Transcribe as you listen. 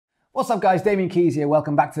What's up guys, Damian Keyes here,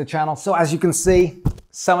 welcome back to the channel. So as you can see,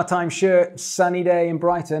 summertime shirt, sunny day in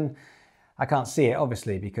Brighton. I can't see it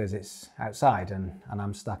obviously because it's outside and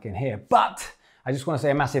I'm stuck in here. But I just want to say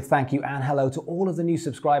a massive thank you and hello to all of the new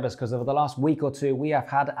subscribers, because over the last week or two we have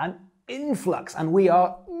had an influx and we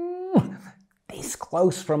are this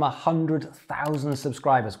close from 100,000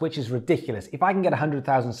 subscribers, which is ridiculous. If I can get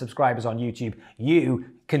 100,000 subscribers on YouTube, you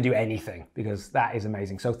can do anything, because that is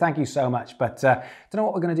amazing. So thank you so much. But don't know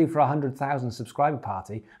what we're going to do for a 100,000 subscriber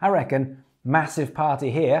party. I reckon massive party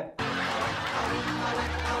here.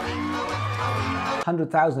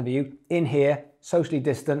 100,000 of you in here, socially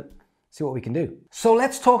distant. See what we can do. So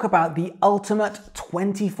let's talk about the ultimate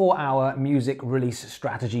 24-hour music release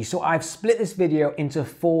strategy. So I've split this video into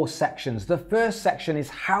 4 sections. The first section is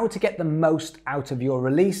how to get the most out of your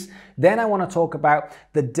release. Then I want to talk about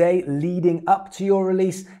the day leading up to your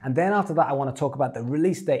release. And then after that, I want to talk about the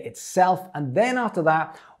release day itself. And then after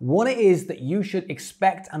that, what it is that you should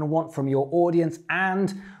expect and want from your audience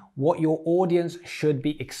and what your audience should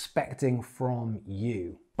be expecting from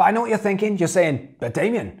you. But I know what you're thinking. You're saying, but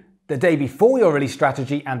Damian, the day before your release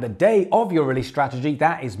strategy and the day of your release strategy,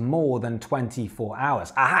 that is more than 24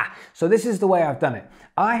 hours. Aha! So this is the way I've done it.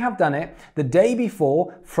 I have done it the day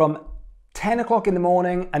before from 10 o'clock in the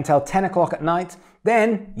morning until 10 o'clock at night.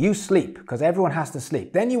 Then you sleep, because everyone has to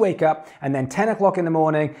sleep. Then you wake up, and then 10 o'clock in the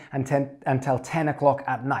morning and until 10 o'clock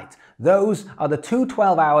at night. Those are the 2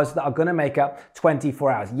 12 hours that are going to make up 24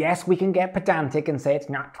 hours. Yes, we can get pedantic and say it's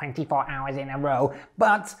not 24 hours in a row,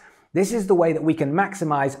 but this is the way that we can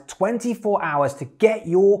maximize 24 hours to get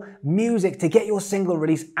your music, to get your single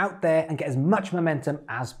release out there and get as much momentum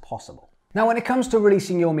as possible. Now, when it comes to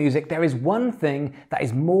releasing your music, there is one thing that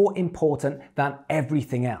is more important than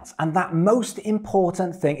everything else. And that most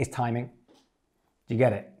important thing is timing. Do you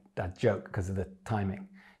get it? That joke because of the timing.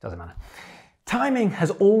 Doesn't matter. Timing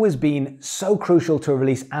has always been so crucial to a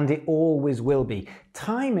release, and it always will be.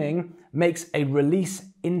 Timing makes a release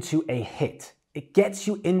into a hit. It gets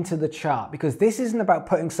you into the chart, because this isn't about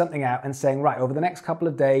putting something out and saying, right, over the next couple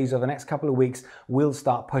of days or the next couple of weeks, we'll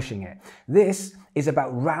start pushing it. This is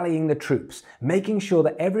about rallying the troops, making sure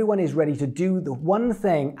that everyone is ready to do the one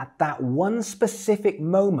thing at that one specific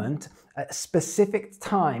moment, at a specific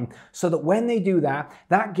time, so that when they do that,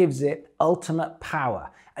 that gives it ultimate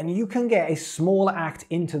power. And you can get a smaller act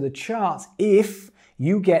into the charts if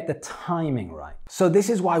you get the timing right. So this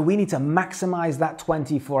is why we need to maximize that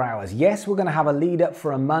 24 hours. Yes, we're gonna have a lead up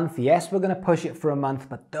for a month. Yes, we're gonna push it for a month,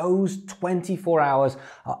 but those 24 hours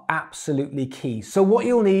are absolutely key. So what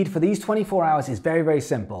you'll need for these 24 hours is very, very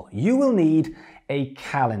simple. You will need a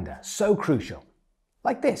calendar, so crucial,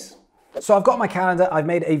 like this. So I've got my calendar. I've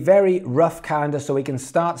made a very rough calendar so we can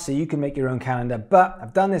start, so you can make your own calendar, but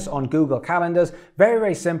I've done this on Google Calendars. Very,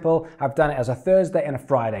 very simple. I've done it as a Thursday and a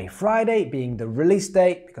Friday. Friday being the release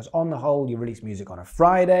date, because on the whole, you release music on a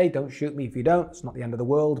Friday. Don't shoot me if you don't. It's not the end of the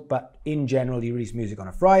world, but in general, you release music on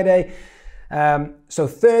a Friday. So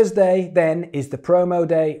Thursday then is the promo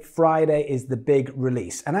day, Friday is the big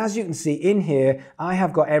release. And as you can see in here, I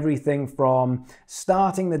have got everything from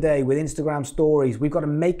starting the day with Instagram stories. We've got to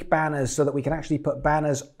make banners so that we can actually put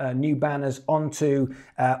banners, new banners onto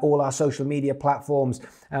all our social media platforms.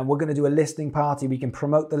 We're going to do a listening party. We can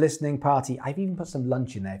promote the listening party. I've even put some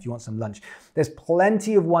lunch in there if you want some lunch. There's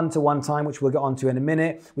plenty of one-to-one time, which we'll get onto in a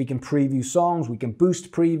minute. We can preview songs. We can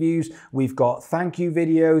boost previews. We've got thank you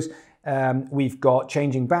videos. We've got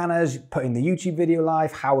changing banners, putting the YouTube video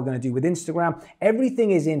live, how we're going to do with Instagram. Everything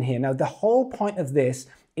is in here. Now, the whole point of this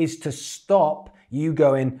is to stop you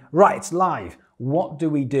going, right, it's live. What do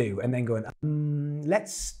we do? And then going,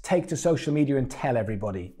 let's take to social media and tell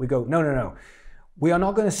everybody. We go, no, no, no. We are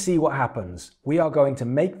not going to see what happens. We are going to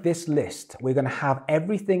make this list. We're going to have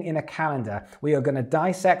everything in a calendar. We are going to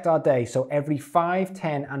dissect our day. So every 5,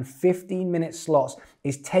 10, and 15-minute slots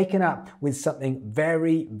is taken up with something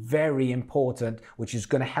very, very important, which is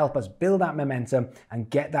going to help us build that momentum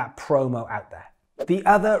and get that promo out there. The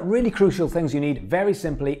other really crucial things you need, very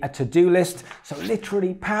simply, a to-do list. So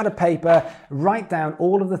literally pad of paper, write down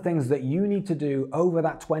all of the things that you need to do over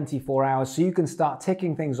that 24 hours so you can start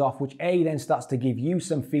ticking things off, which then starts to give you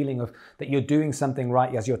some feeling of that you're doing something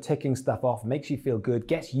right as you're ticking stuff off, makes you feel good,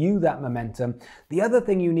 gets you that momentum. The other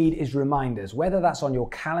thing you need is reminders, whether that's on your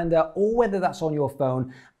calendar or whether that's on your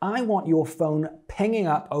phone. I want your phone pinging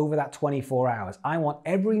up over that 24 hours. I want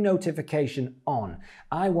every notification on.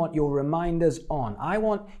 I want your reminders on. I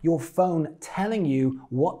want your phone telling you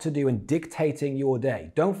what to do and dictating your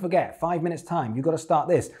day. Don't forget, 5 minutes time, you've got to start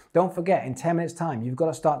this. Don't forget, in 10 minutes time, you've got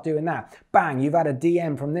to start doing that. Bang, you've had a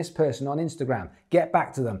DM from this person on Instagram. Get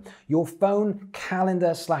back to them. Your phone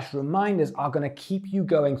calendar / reminders are going to keep you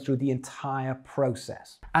going through the entire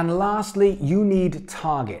process. And lastly, you need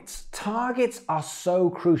targets. Targets are so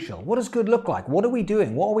crucial. What does good look like? What are we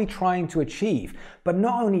doing? What are we trying to achieve? But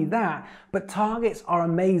not only that, but targets are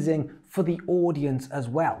amazing for the audience as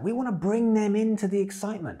well. We want to bring them into the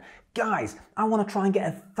excitement. Guys, I want to try and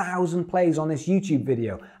get 1,000 plays on this YouTube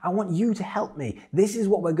video. I want you to help me. This is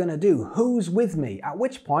what we're going to do. Who's with me? At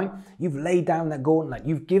which point, you've laid down that gauntlet.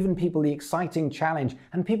 You've given people the exciting challenge,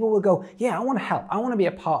 and people will go, yeah, I want to help. I want to be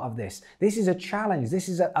a part of this. This is a challenge. This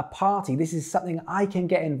is a party. This is something I can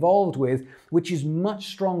get involved with, which is much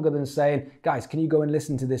stronger than saying, guys, can you go and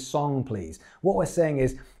listen to this song, please? What we're saying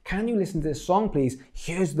is, can you listen to this song, please?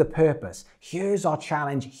 Here's the purpose. Here's our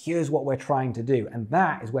challenge. Here's what we're trying to do. And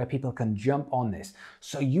that is where people can jump on this.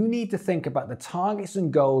 So you need to think about the targets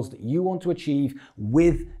and goals that you want to achieve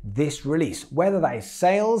with this release, whether that is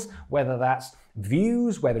sales, whether that's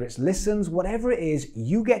views, whether it's listens, whatever it is,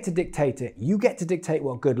 you get to dictate it. You get to dictate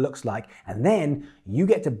what good looks like. And then you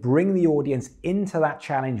get to bring the audience into that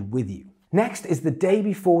challenge with you. Next is the day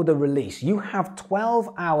before the release. You have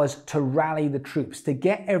 12 hours to rally the troops, to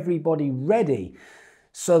get everybody ready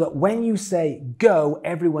so that when you say go,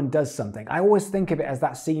 everyone does something. I always think of it as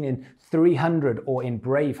that scene in 300 or in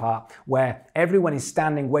Braveheart where everyone is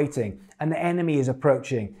standing waiting and the enemy is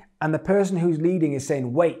approaching. And the person who's leading is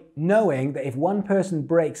saying, wait, knowing that if one person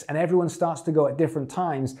breaks and everyone starts to go at different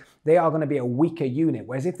times, they are going to be a weaker unit.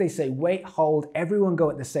 Whereas if they say, wait, hold, everyone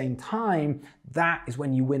go at the same time, that is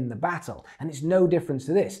when you win the battle. And it's no different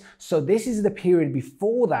to this. So this is the period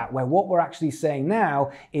before that where what we're actually saying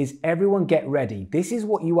now is everyone get ready. This is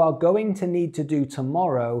what you are going to need to do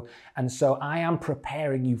tomorrow. And so I am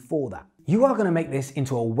preparing you for that. You are going to make this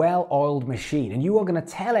into a well-oiled machine, and you are going to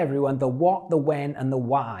tell everyone the what, the when, and the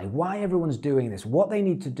why everyone's doing this, what they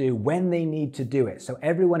need to do, when they need to do it, so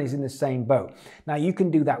everyone is in the same boat. Now, you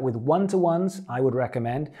can do that with one-to-ones, I would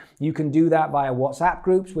recommend. You can do that via WhatsApp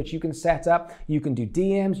groups, which you can set up. You can do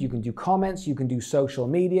DMs, you can do comments, you can do social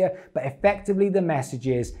media, but effectively the message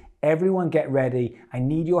is, everyone get ready. I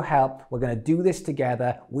need your help. We're going to do this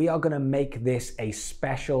together. We are going to make this a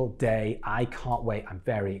special day. I can't wait. I'm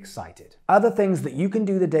very excited. Other things that you can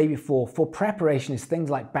do the day before for preparation is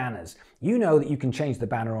things like banners. You know that you can change the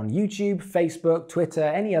banner on YouTube, Facebook, Twitter,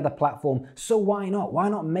 any other platform. So why not? Why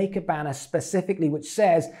not make a banner specifically which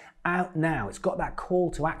says, out now. It's got that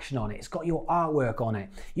call to action on it. It's got your artwork on it.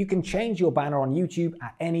 You can change your banner on YouTube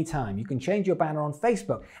at any time. You can change your banner on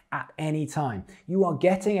Facebook at any time. You are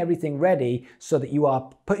getting everything ready so that you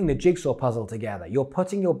are putting the jigsaw puzzle together. You're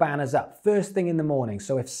putting your banners up first thing in the morning.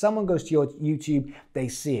 So if someone goes to your YouTube, they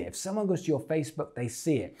see it. If someone goes to your Facebook, they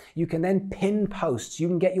see it. You can then pin posts. You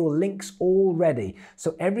can get your links all ready.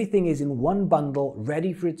 So everything is in one bundle,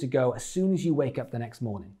 ready for it to go as soon as you wake up the next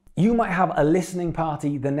morning. You might have a listening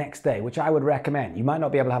party the next day, which I would recommend. You might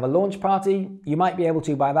not be able to have a launch party. You might be able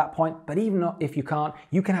to by that point, but even if you can't,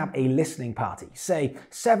 you can have a listening party. Say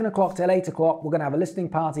 7 o'clock till 8 o'clock, we're going to have a listening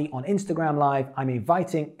party on Instagram Live. I'm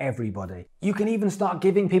inviting everybody. You can even start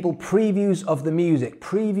giving people previews of the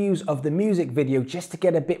music video just to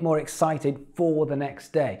get a bit more excited for the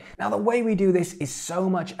next day. Now, the way we do this is so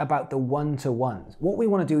much about the one-to-ones. What we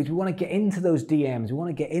want to do is we want to get into those DMs, we want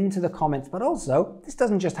to get into the comments, but also this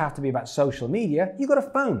doesn't just have to be about social media. You've got a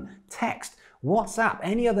phone, text, WhatsApp,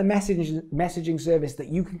 any other messaging service that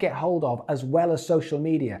you can get hold of as well as social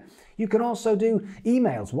media. You can also do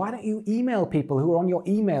emails. Why don't you email people who are on your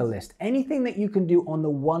email list? Anything that you can do on the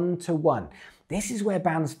one-to-one. This is where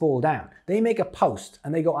bands fall down. They make a post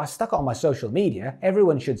and they go, I stuck it on my social media.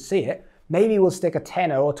 Everyone should see it. Maybe we'll stick a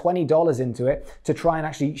 $10 or $20 into it to try and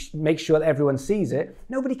actually make sure that everyone sees it.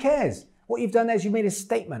 Nobody cares. What you've done there is you've made a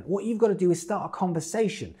statement. What you've got to do is start a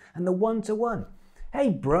conversation and the one-to-one. Hey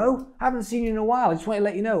bro, I haven't seen you in a while. I just want to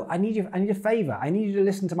let you know, I need a favor. I need you to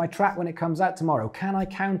listen to my track when it comes out tomorrow. Can I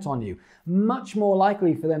count on you? Much more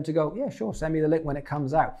likely for them to go, yeah, sure, send me the link when it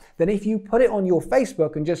comes out, than if you put it on your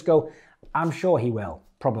Facebook and just go, I'm sure he will.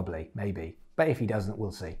 Probably, maybe. But if he doesn't,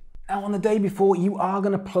 we'll see. Now, on the day before, you are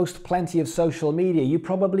going to post plenty of social media. You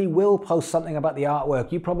probably will post something about the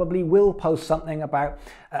artwork. You probably will post something about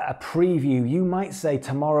a preview. You might say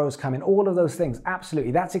tomorrow's coming. All of those things,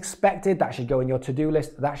 absolutely. That's expected. That should go in your to-do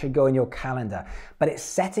list. That should go in your calendar. But it's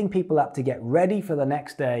setting people up to get ready for the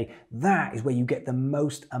next day. That is where you get the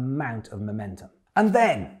most amount of momentum. And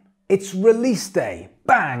then, It's release day.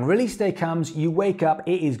 Bang! Release day comes, you wake up,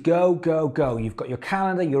 it is go, go, go. You've got your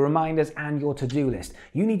calendar, your reminders, and your to-do list.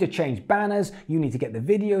 You need to change banners, you need to get the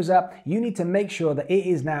videos up, you need to make sure that it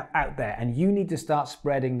is now out there, and you need to start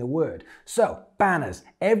spreading the word. So, banners.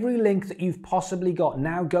 Every link that you've possibly got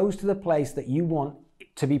now goes to the place that you want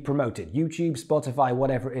to be promoted. YouTube, Spotify,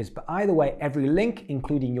 whatever it is. But either way, every link,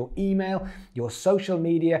 including your email, your social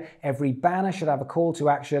media, every banner should have a call to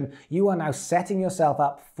action. You are now setting yourself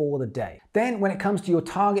up for the day. Then when it comes to your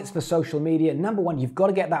targets for social media, number one, you've got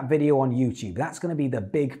to get that video on YouTube. That's going to be the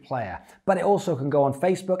big player. But it also can go on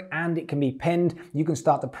Facebook and it can be pinned. You can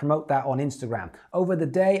start to promote that on Instagram. Over the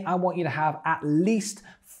day, I want you to have at least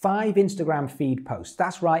 5 Instagram feed posts.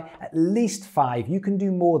 That's right, at least 5. You can do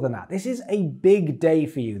more than that. This is a big day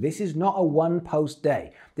for you. This is not a 1 post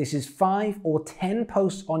day. This is 5 or 10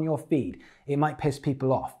 posts on your feed. It might piss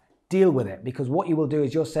people off. Deal with it, because what you will do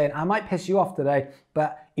is you're saying, I might piss you off today,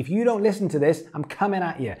 but if you don't listen to this, I'm coming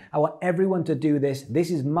at you. I want everyone to do this. This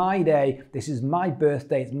is my day. This is my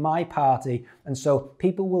birthday. It's my party. And so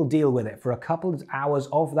people will deal with it for a couple of hours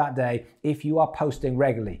of that day if you are posting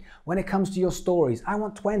regularly. When it comes to your stories, I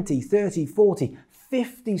want 20, 30, 40,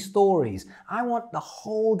 50 stories. I want the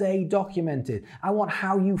whole day documented. I want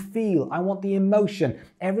how you feel. I want the emotion.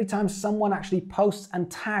 Every time someone actually posts and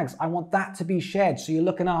tags, I want that to be shared. So you're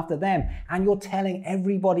looking after them and you're telling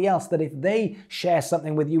everybody else that if they share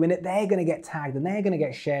something with you in it, they're going to get tagged and they're going to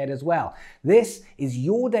get shared as well. This is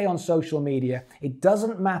your day on social media. It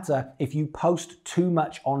doesn't matter if you post too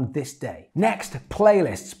much on this day. Next,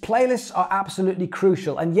 playlists. Playlists are absolutely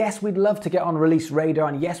crucial. And yes, we'd love to get on Release Radar,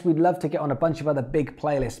 and yes, we'd love to get on a bunch of other big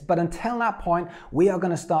playlist. But until that point, we are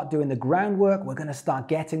going to start doing the groundwork. We're going to start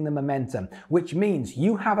getting the momentum, which means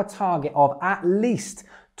you have a target of at least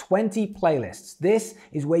 20 playlists. This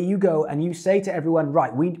is where you go and you say to everyone,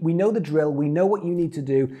 right, we know the drill. We know what you need to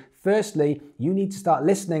do. Firstly, you need to start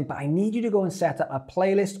listening, but I need you to go and set up a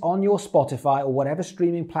playlist on your Spotify or whatever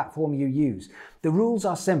streaming platform you use. The rules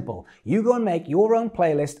are simple. You go and make your own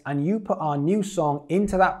playlist and you put our new song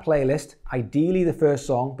into that playlist, ideally the first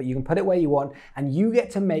song, but you can put it where you want, and you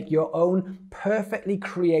get to make your own perfectly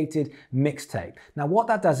created mixtape. Now, what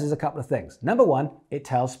that does is a couple of things. Number one, it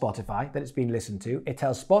tells Spotify that it's been listened to. It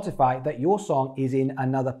tells Spotify that your song is in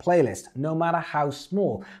another playlist, no matter how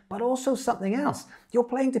small, but also something else. You're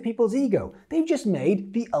playing to people's ego. They've just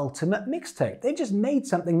made the ultimate mixtape. They've just made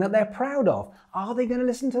something that they're proud of. Are they going to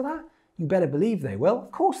listen to that? You better believe they will.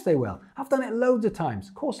 Of course they will. I've done it loads of times.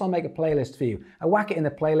 Of course I'll make a playlist for you. I whack it in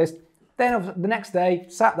the playlist. Then the next day,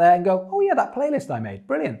 sat there and go, oh yeah, that playlist I made.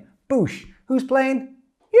 Brilliant. Boosh. Who's playing?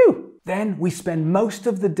 You. Then we spend most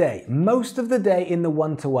of the day in the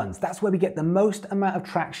one-to-ones. That's where we get the most amount of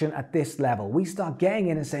traction at this level. We start getting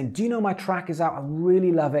in and saying, do you know my track is out? I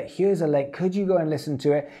really love it. Here's a link. Could you go and listen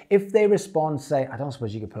to it? If they respond, say, I don't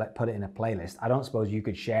suppose you could put it in a playlist. I don't suppose you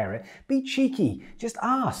could share it. Be cheeky. Just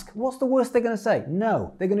ask. What's the worst they're going to say?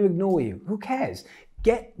 No, they're going to ignore you. Who cares?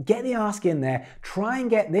 Get the ask in there. Try and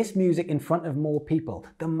get this music in front of more people.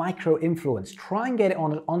 The micro influence. Try and get it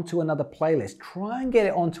onto another playlist. Try and get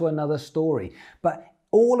it onto another story. But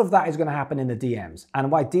all of that is going to happen in the DMs. And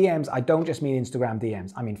by DMs, I don't just mean Instagram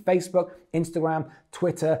DMs. I mean Facebook, Instagram,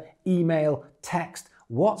 Twitter, email, text,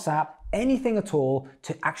 WhatsApp, anything at all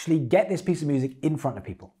to actually get this piece of music in front of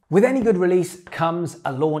people. With any good release comes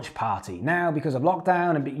a launch party. Now, because of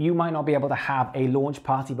lockdown, you might not be able to have a launch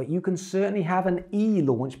party, but you can certainly have an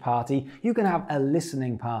e-launch party. You can have a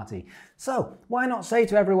listening party. So why not say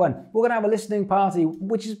to everyone, we're gonna have a listening party,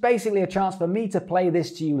 which is basically a chance for me to play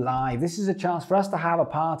this to you live. This is a chance for us to have a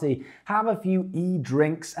party, have a few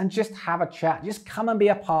e-drinks and just have a chat. Just come and be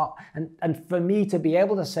a part, and for me to be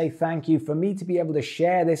able to say thank you, for me to be able to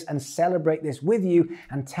share this and celebrate this with you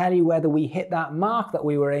and tell you whether we hit that mark that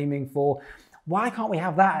we were aiming for. Why can't we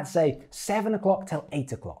have that at, say, 7 o'clock till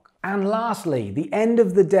 8 o'clock? And lastly, the end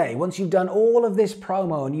of the day, once you've done all of this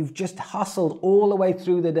promo and you've just hustled all the way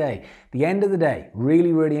through the day, the end of the day,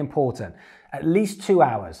 really, really important. At least 2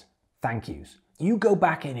 hours, thank yous. You go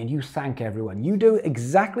back in and you thank everyone. You do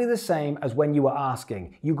exactly the same as when you were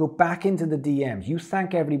asking. You go back into the DMs. You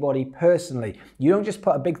thank everybody personally. You don't just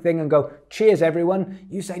put a big thing and go, cheers everyone.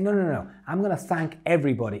 You say, no, no, no. I'm going to thank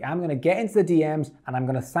everybody. I'm going to get into the DMs and I'm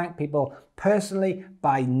going to thank people personally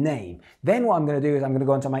by name. Then what I'm going to do is I'm going to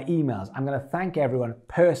go into my emails. I'm going to thank everyone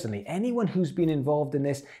personally. Anyone who's been involved in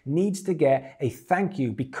this needs to get a thank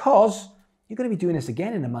you, because you're going to be doing this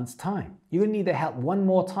again in a month's time. You're going to need their help one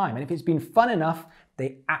more time. And if it's been fun enough,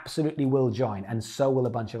 they absolutely will join, and so will a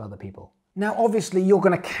bunch of other people. Now, obviously, you're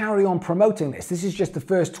going to carry on promoting this. This is just the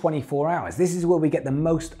first 24 hours. This is where we get the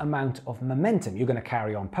most amount of momentum. You're going to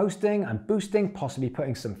carry on posting and boosting, possibly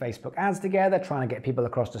putting some Facebook ads together, trying to get people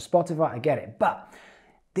across to Spotify. I get it. But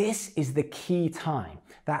this is the key time.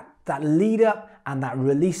 That lead up and that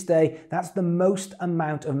release day, that's the most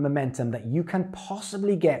amount of momentum that you can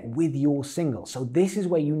possibly get with your single. So this is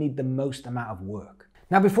where you need the most amount of work.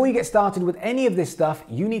 Now, before you get started with any of this stuff,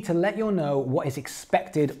 you need to let you know what is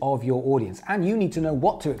expected of your audience, and you need to know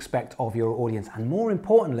what to expect of your audience. And more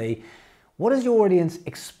importantly, what does your audience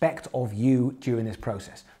expect of you during this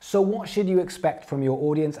process? So what should you expect from your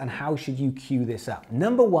audience and how should you cue this up?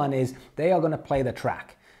 Number one is they are going to play the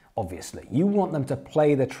track. Obviously, you want them to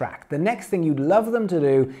play the track. The next thing you'd love them to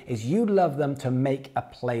do is you'd love them to make a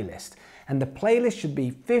playlist. And the playlist should be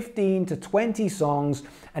 15 to 20 songs,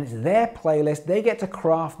 and it's their playlist. They get to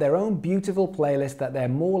craft their own beautiful playlist that they're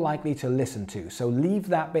more likely to listen to. So leave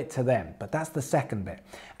that bit to them, but that's the second bit.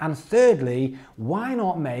 And thirdly, why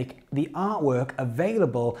not make the artwork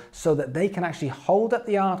available so that they can actually hold up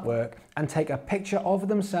the artwork and take a picture of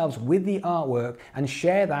themselves with the artwork and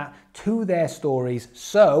share that to their stories,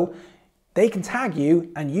 so they can tag you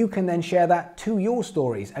and you can then share that to your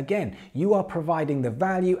stories. Again, you are providing the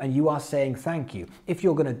value and you are saying thank you. If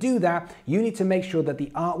you're going to do that, you need to make sure that the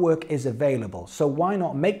artwork is available. So why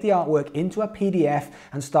not make the artwork into a PDF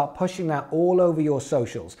and start pushing that all over your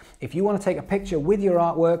socials? If you want to take a picture with your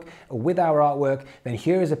artwork or with our artwork, then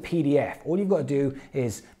here is a PDF. All you've got to do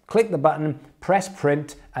is click the button, press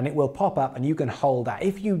print, and it will pop up and you can hold that.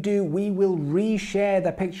 If you do, we will reshare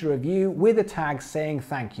the picture of you with a tag saying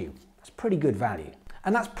thank you. That's pretty good value.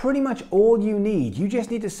 And that's pretty much all you need. You just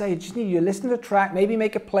need to say, you listen to the track, maybe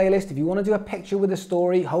make a playlist. If you want to do a picture with a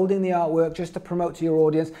story, holding the artwork just to promote to your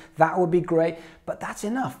audience, that would be great. But that's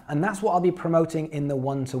enough. And that's what I'll be promoting in the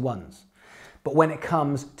one-to-ones. But when it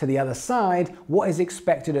comes to the other side, what is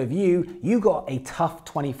expected of you, you got a tough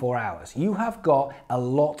 24 hours. You have got a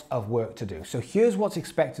lot of work to do. So here's what's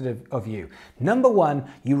expected of you. Number one,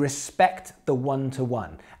 you respect the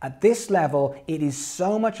one-to-one. At this level, it is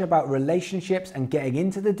so much about relationships and getting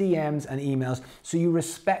into the DMs and emails, so you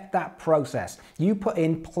respect that process. You put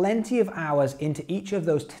in plenty of hours into each of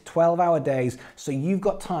those 12-hour days, so you've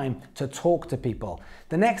got time to talk to people.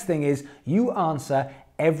 The next thing is you answer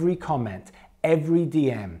every comment, every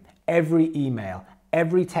DM, every email,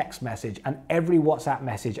 every text message, and every WhatsApp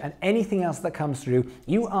message, and anything else that comes through,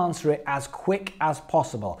 you answer it as quick as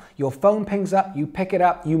possible. Your phone pings up, you pick it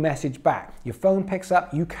up, you message back. Your phone picks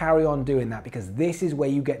up, you carry on doing that, because this is where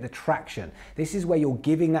you get the traction. This is where you're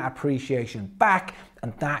giving that appreciation back,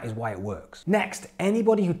 and that is why it works. Next,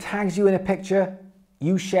 anybody who tags you in a picture,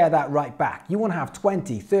 you share that right back. You want to have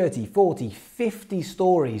 20, 30, 40, 50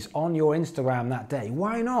 stories on your Instagram that day.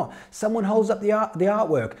 Why not? Someone holds up the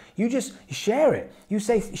artwork. You just share it. You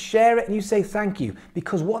say share it and you say thank you,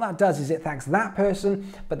 because what that does is it thanks that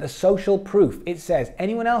person, but the social proof, it says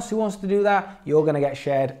anyone else who wants to do that, you're going to get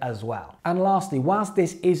shared as well. And lastly, whilst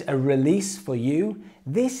this is a release for you,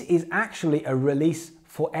 this is actually a release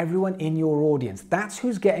for everyone in your audience. That's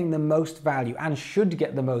who's getting the most value and should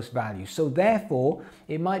get the most value. So therefore,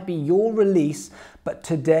 it might be your release, but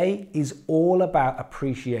today is all about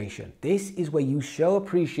appreciation. This is where you show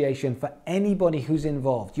appreciation for anybody who's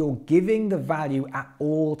involved. You're giving the value at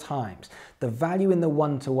all times. The value in the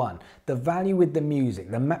one-to-one, the value with the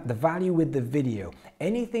music, the value with the video,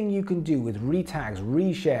 anything you can do with retags,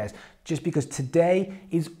 reshares, just because today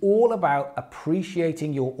is all about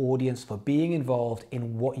appreciating your audience for being involved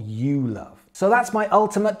in what you love. So that's my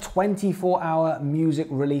ultimate 24-hour music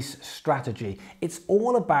release strategy. It's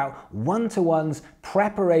all about one-to-ones,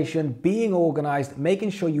 preparation, being organized, making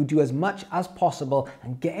sure you do as much as possible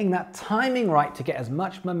and getting that timing right to get as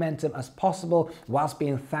much momentum as possible whilst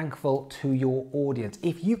being thankful to your audience.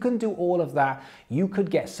 If you can do all of that, you could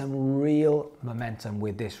get some real momentum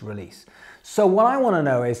with this release. So what I want to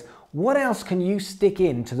know is, what else can you stick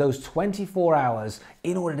into those 24 hours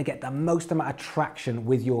in order to get the most amount of traction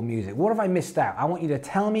with your music? What have I missed out? I want you to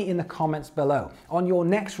tell me in the comments below. On your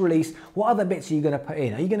next release, what other bits are you going to put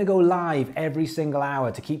in? Are you going to go live every single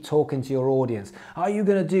hour to keep talking to your audience? Are you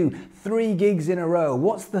going to do 3 gigs in a row?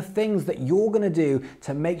 What's the things that you're going to do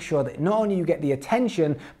to make sure that not only you get the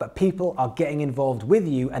attention, but people are getting involved with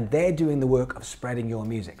you and they're doing the work of spreading your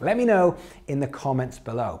music? Let me know in the comments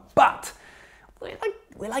below. But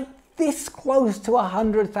we're like this close to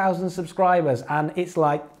 100,000 subscribers, and it's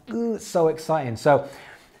like, ooh, it's so exciting. So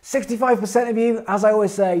 65% of you, as I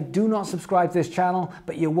always say, do not subscribe to this channel,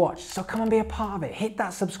 but you watch. So come and be a part of it. Hit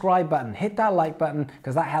that subscribe button, hit that like button,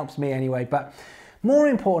 because that helps me anyway. But More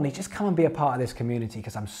importantly, just come and be a part of this community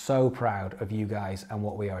because I'm so proud of you guys and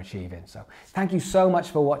what we are achieving. So thank you so much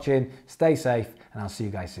for watching. Stay safe and I'll see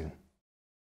you guys soon.